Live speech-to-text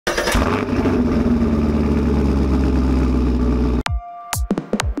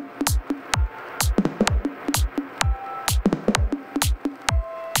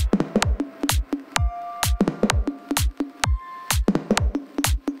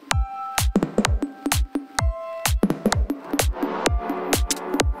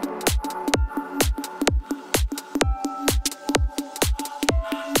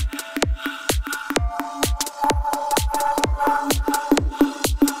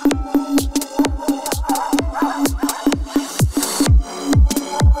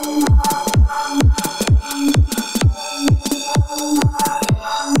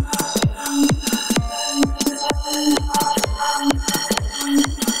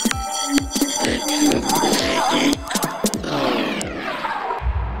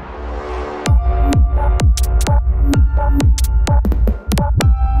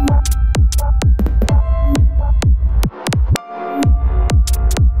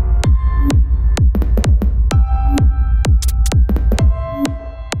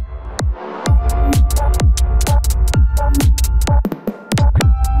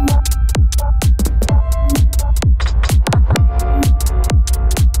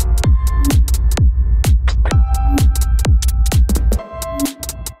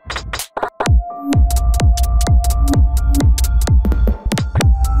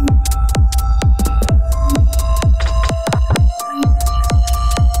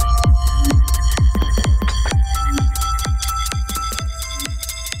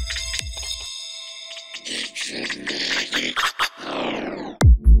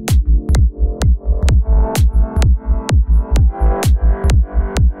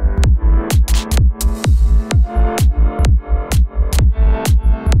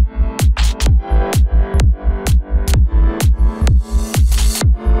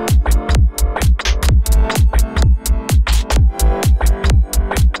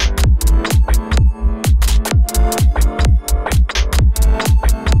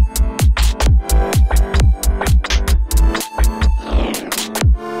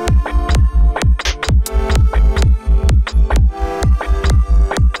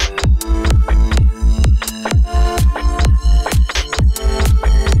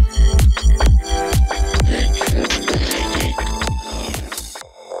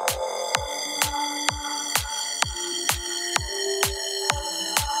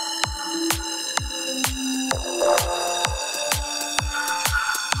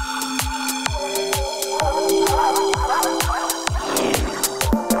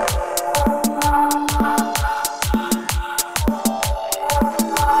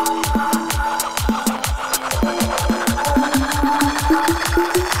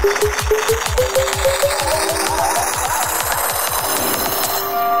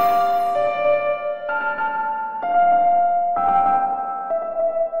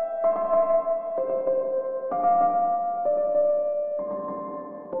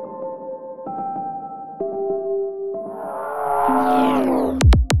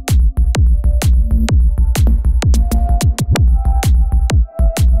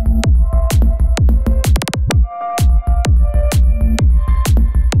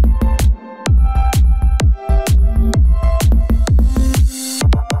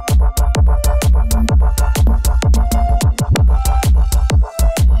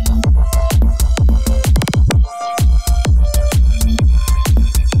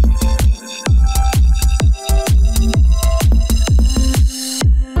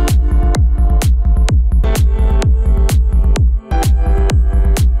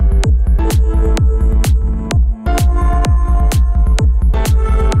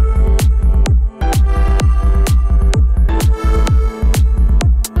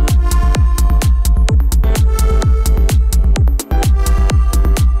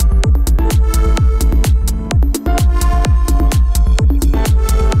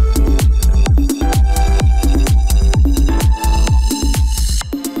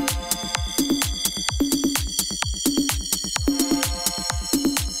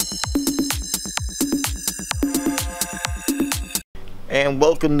And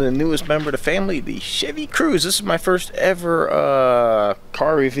welcome to the newest member of the family, the Chevy Cruze. This is my first ever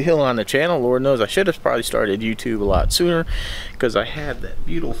car reveal on the channel. Lord knows I should have probably started YouTube a lot sooner, because I had that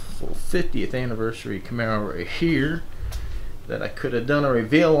beautiful 50th anniversary Camaro right here that I could have done a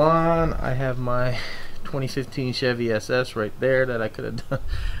reveal on. I have my 2015 Chevy SS right there that I could have done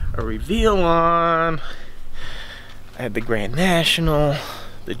a reveal on. I had the Grand National,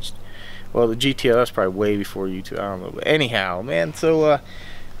 the GTO, that's probably way before YouTube, I don't know. But anyhow, man, so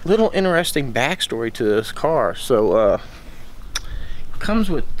little interesting backstory to this car. So comes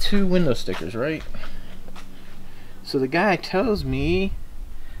with 2 window stickers, right? So the guy tells me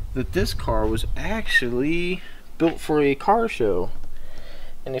that this car was actually built for a car show.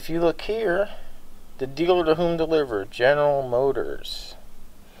 And if you look here, the dealer to whom delivered, General Motors.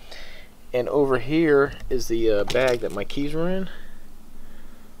 And over here is the bag that my keys were in.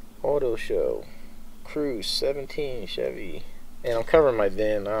 Auto show, Cruze 17 Chevy, and I'm covering my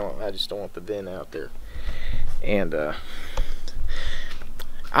VIN. I just don't want the VIN out there. And I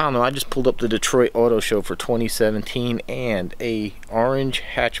don't know. I just pulled up the Detroit Auto Show for 2017, and a orange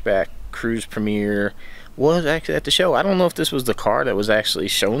hatchback Cruze Premier was actually at the show. I don't know if this was the car that was actually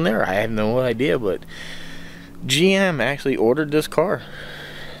shown there. I have no idea, but GM actually ordered this car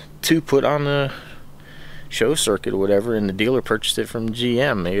to put on the show circuit or whatever, and the dealer purchased it from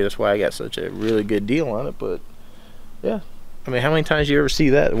GM. Maybe that's why I got such a really good deal on it. But yeah, I mean, how many times do you ever see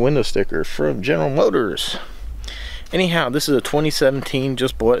that window sticker from General Motors? Anyhow, this is a 2017,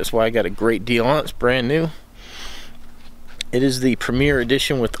 just bought. That's why I got a great deal on it. It's brand new. It is the Premier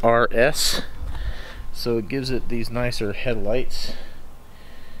Edition with RS, so it gives it these nicer headlights.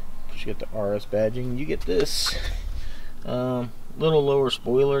 You get the RS badging. You get this little lower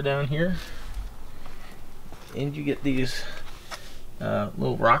spoiler down here, and you get these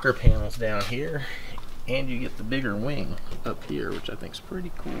little rocker panels down here, and you get the bigger wing up here, which I think is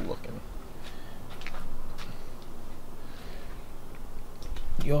pretty cool looking.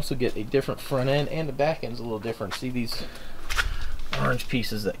 You also get a different front end, and the back end's a little different. See these orange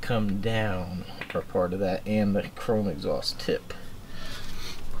pieces that come down are part of that, and the chrome exhaust tip,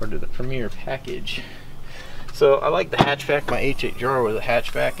 part of the Premier package. So I like the hatchback. My HHR with a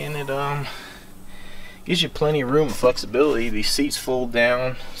hatchback in it. Gives you plenty of room and flexibility. These seats fold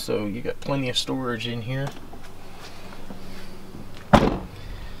down, so you got plenty of storage in here.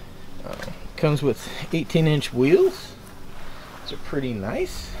 Comes with 18-inch wheels. These are pretty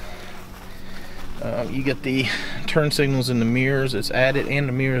nice. You get the turn signals in the mirrors. It's added, and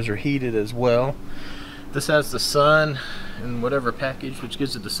the mirrors are heated as well. This has the sun and whatever package, which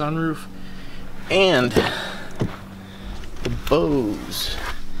gives it the sunroof, and the Bose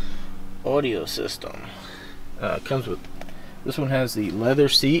audio system. Comes with, this one has the leather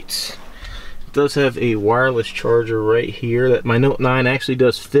seats. It does have a wireless charger right here that my Note 9 actually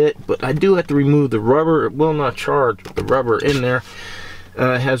does fit, but I do have to remove the rubber. It will not charge with the rubber in there.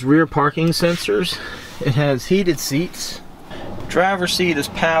 It has rear parking sensors. It has heated seats. Driver's seat is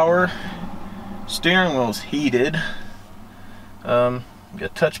power. Steering wheel is heated. You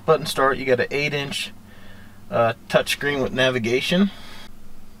got touch button start. You got an 8-inch touchscreen with navigation.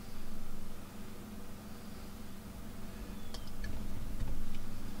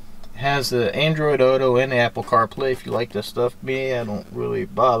 Has the Android Auto and the Apple CarPlay if you like this stuff. Me, I don't really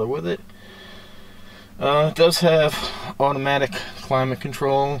bother with it. It does have automatic climate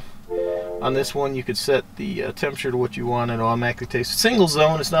control. On this one, you could set the temperature to what you want, and it automatically takes single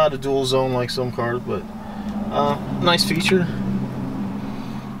zone. It's not a dual zone like some cars, but nice feature.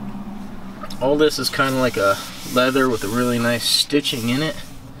 All this is kind of like a leather with a really nice stitching in it.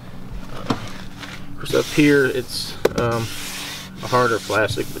 Of course, up here it's a harder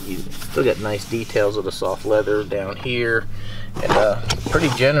plastic, but you still got nice details of the soft leather down here, and pretty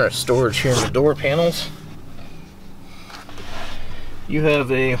generous storage here in the door panels. You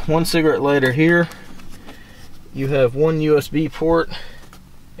have a 1 cigarette lighter here. You have 1 USB port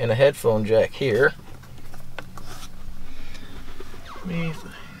and a headphone jack here.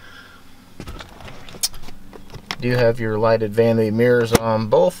 You have your lighted vanity mirrors on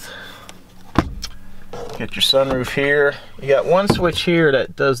both. Get your sunroof here. You got one switch here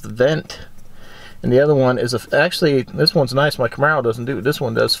that does the vent, and the other one is actually, this one's nice. My Camaro doesn't do it. This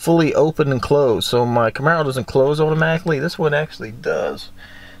one does fully open and close, so my Camaro doesn't close automatically. This one actually does.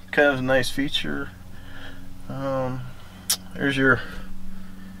 Kind of a nice feature. There's your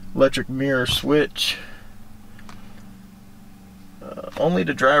electric mirror switch. Only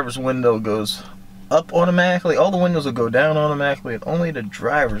the driver's window goes up automatically. All the windows will go down automatically, and only the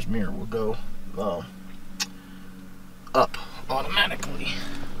driver's mirror will go up automatically.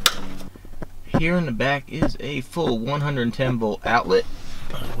 here in the back is a full 110 volt outlet.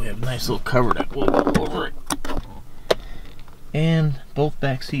 We have a nice little cover that will go over it. And both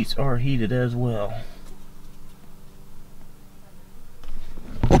back seats are heated as well.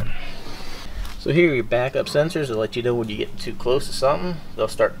 So here are your backup sensors to let you know when you get too close to something. They'll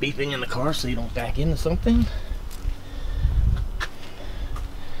start beeping in the car so you don't back into something.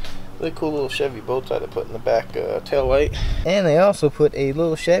 Really cool little Chevy bow tie to put in the back tail light. And they also put a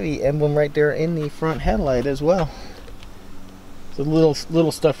little Chevy emblem right there in the front headlight as well. So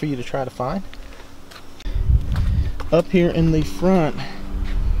little stuff for you to try to find. Up here in the front,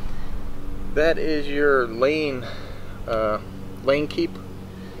 that is your lane keep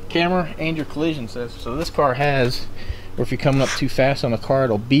camera and your collision sensor. So this car has, or if you're coming up too fast on a car,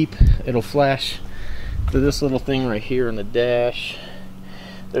 it'll beep, it'll flash to this little thing right here in the dash.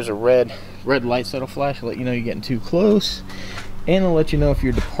 There's a red lights that'll flash to let you know you're getting too close, and it'll let you know if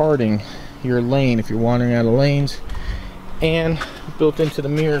you're departing your lane, if you're wandering out of lanes. And built into the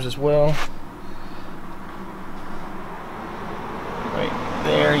mirrors as well, right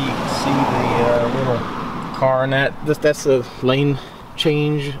there you can see the little car, and that's a lane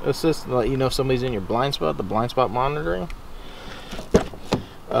change assist to let you know if somebody's in your blind spot, the blind spot monitoring.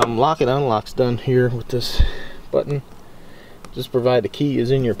 Lock and unlock's done here with this button. Just provide the key is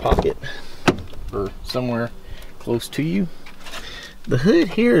in your pocket or somewhere close to you. The hood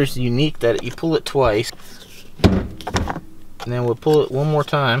here is unique that you pull it twice, and then we'll pull it one more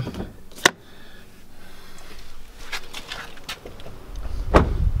time.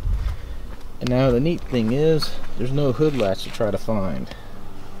 And now the neat thing is there's no hood latch to try to find.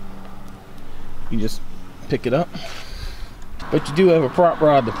 You just pick it up, but you do have a prop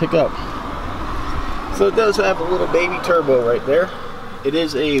rod to pick up. So it does have a little baby turbo right there. It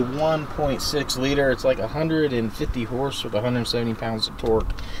is a 1.6 liter. It's like 150 horse with 170 pounds of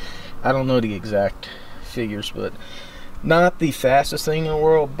torque. I don't know the exact figures, but not the fastest thing in the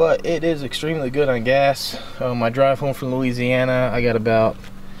world, but it is extremely good on gas. I drive home from Louisiana. I got about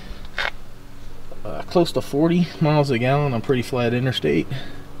close to 40 miles a gallon on pretty flat interstate,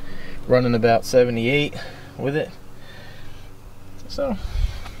 running about 78 with it. So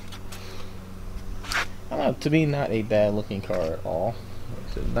to me, not a bad looking car at all.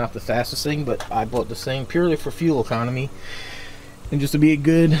 Like I said, not the fastest thing, but I bought this thing purely for fuel economy and just to be a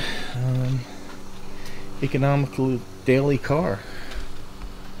good economical daily car.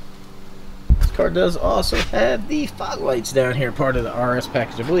 This car does also have the fog lights down here, part of the RS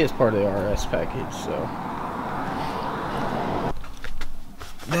package. I believe it's part of the RS package. So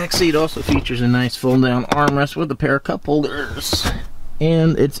back seat also features a nice fold down armrest with a pair of cup holders,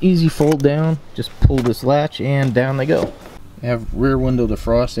 and it's easy fold down. Just pull this latch and down they go. They have rear window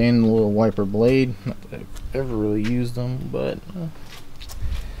defrost and a little wiper blade. Not that I've ever really used them, but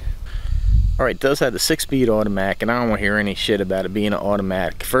alright, it does have the 6-speed automatic, and I don't want to hear any shit about it being an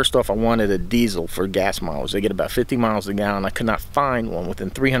automatic. First off, I wanted a diesel for gas mileage. They get about 50 miles a gallon. I could not find one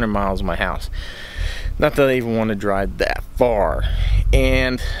within 300 miles of my house. Not that I even want to drive that far.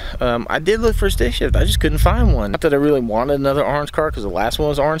 And I did look for a stick shift. I just couldn't find one. Not that I really wanted another orange car because the last one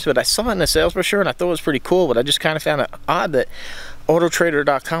was orange, but I saw it in the sales brochure and I thought it was pretty cool, but I just kind of found it odd that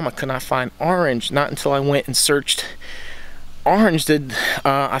autotrader.com I could not find orange. Not until I went and searched orange did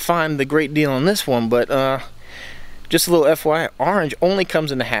I find the great deal on this one. But just a little FYI, orange only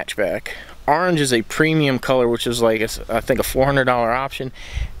comes in the hatchback. Orange is a premium color, which is like I think a $400 option,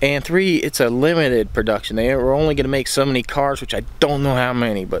 and 3, it's a limited production. They were only going to make so many cars, which I don't know how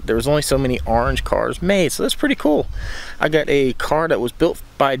many, but there was only so many orange cars made, so that's pretty cool. I got a car that was built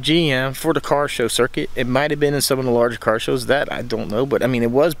by GM for the car show circuit. It might have been in some of the larger car shows, that I don't know, but I mean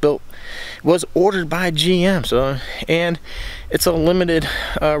it was built, it was ordered by GM, so, and it's a limited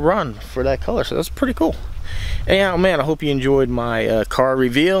run for that color, so that's pretty cool. Anyhow, man, I hope you enjoyed my car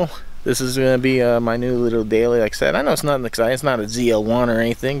reveal. This is going to be my new little daily. Like I said, I know it's nothing exciting. It's not a ZL1 or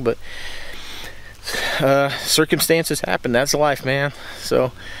anything, but circumstances happen. That's life, man.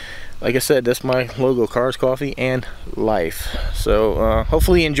 So, like I said, that's my logo, Cars, Coffee, and Life. So,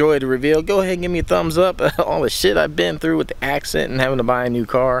 hopefully you enjoyed the reveal. Go ahead and give me a thumbs up. All the shit I've been through with the accident and having to buy a new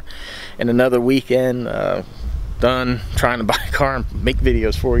car, and another weekend done trying to buy a car and make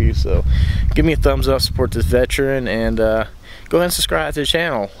videos for you. So, give me a thumbs up, support this veteran, and go ahead and subscribe to the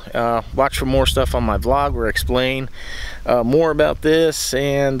channel. Watch for more stuff on my vlog where I explain more about this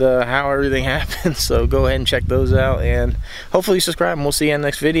and how everything happens. So go ahead and check those out, and hopefully you subscribe, and we'll see you in the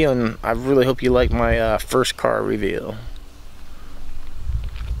next video. And I really hope you like my first car reveal.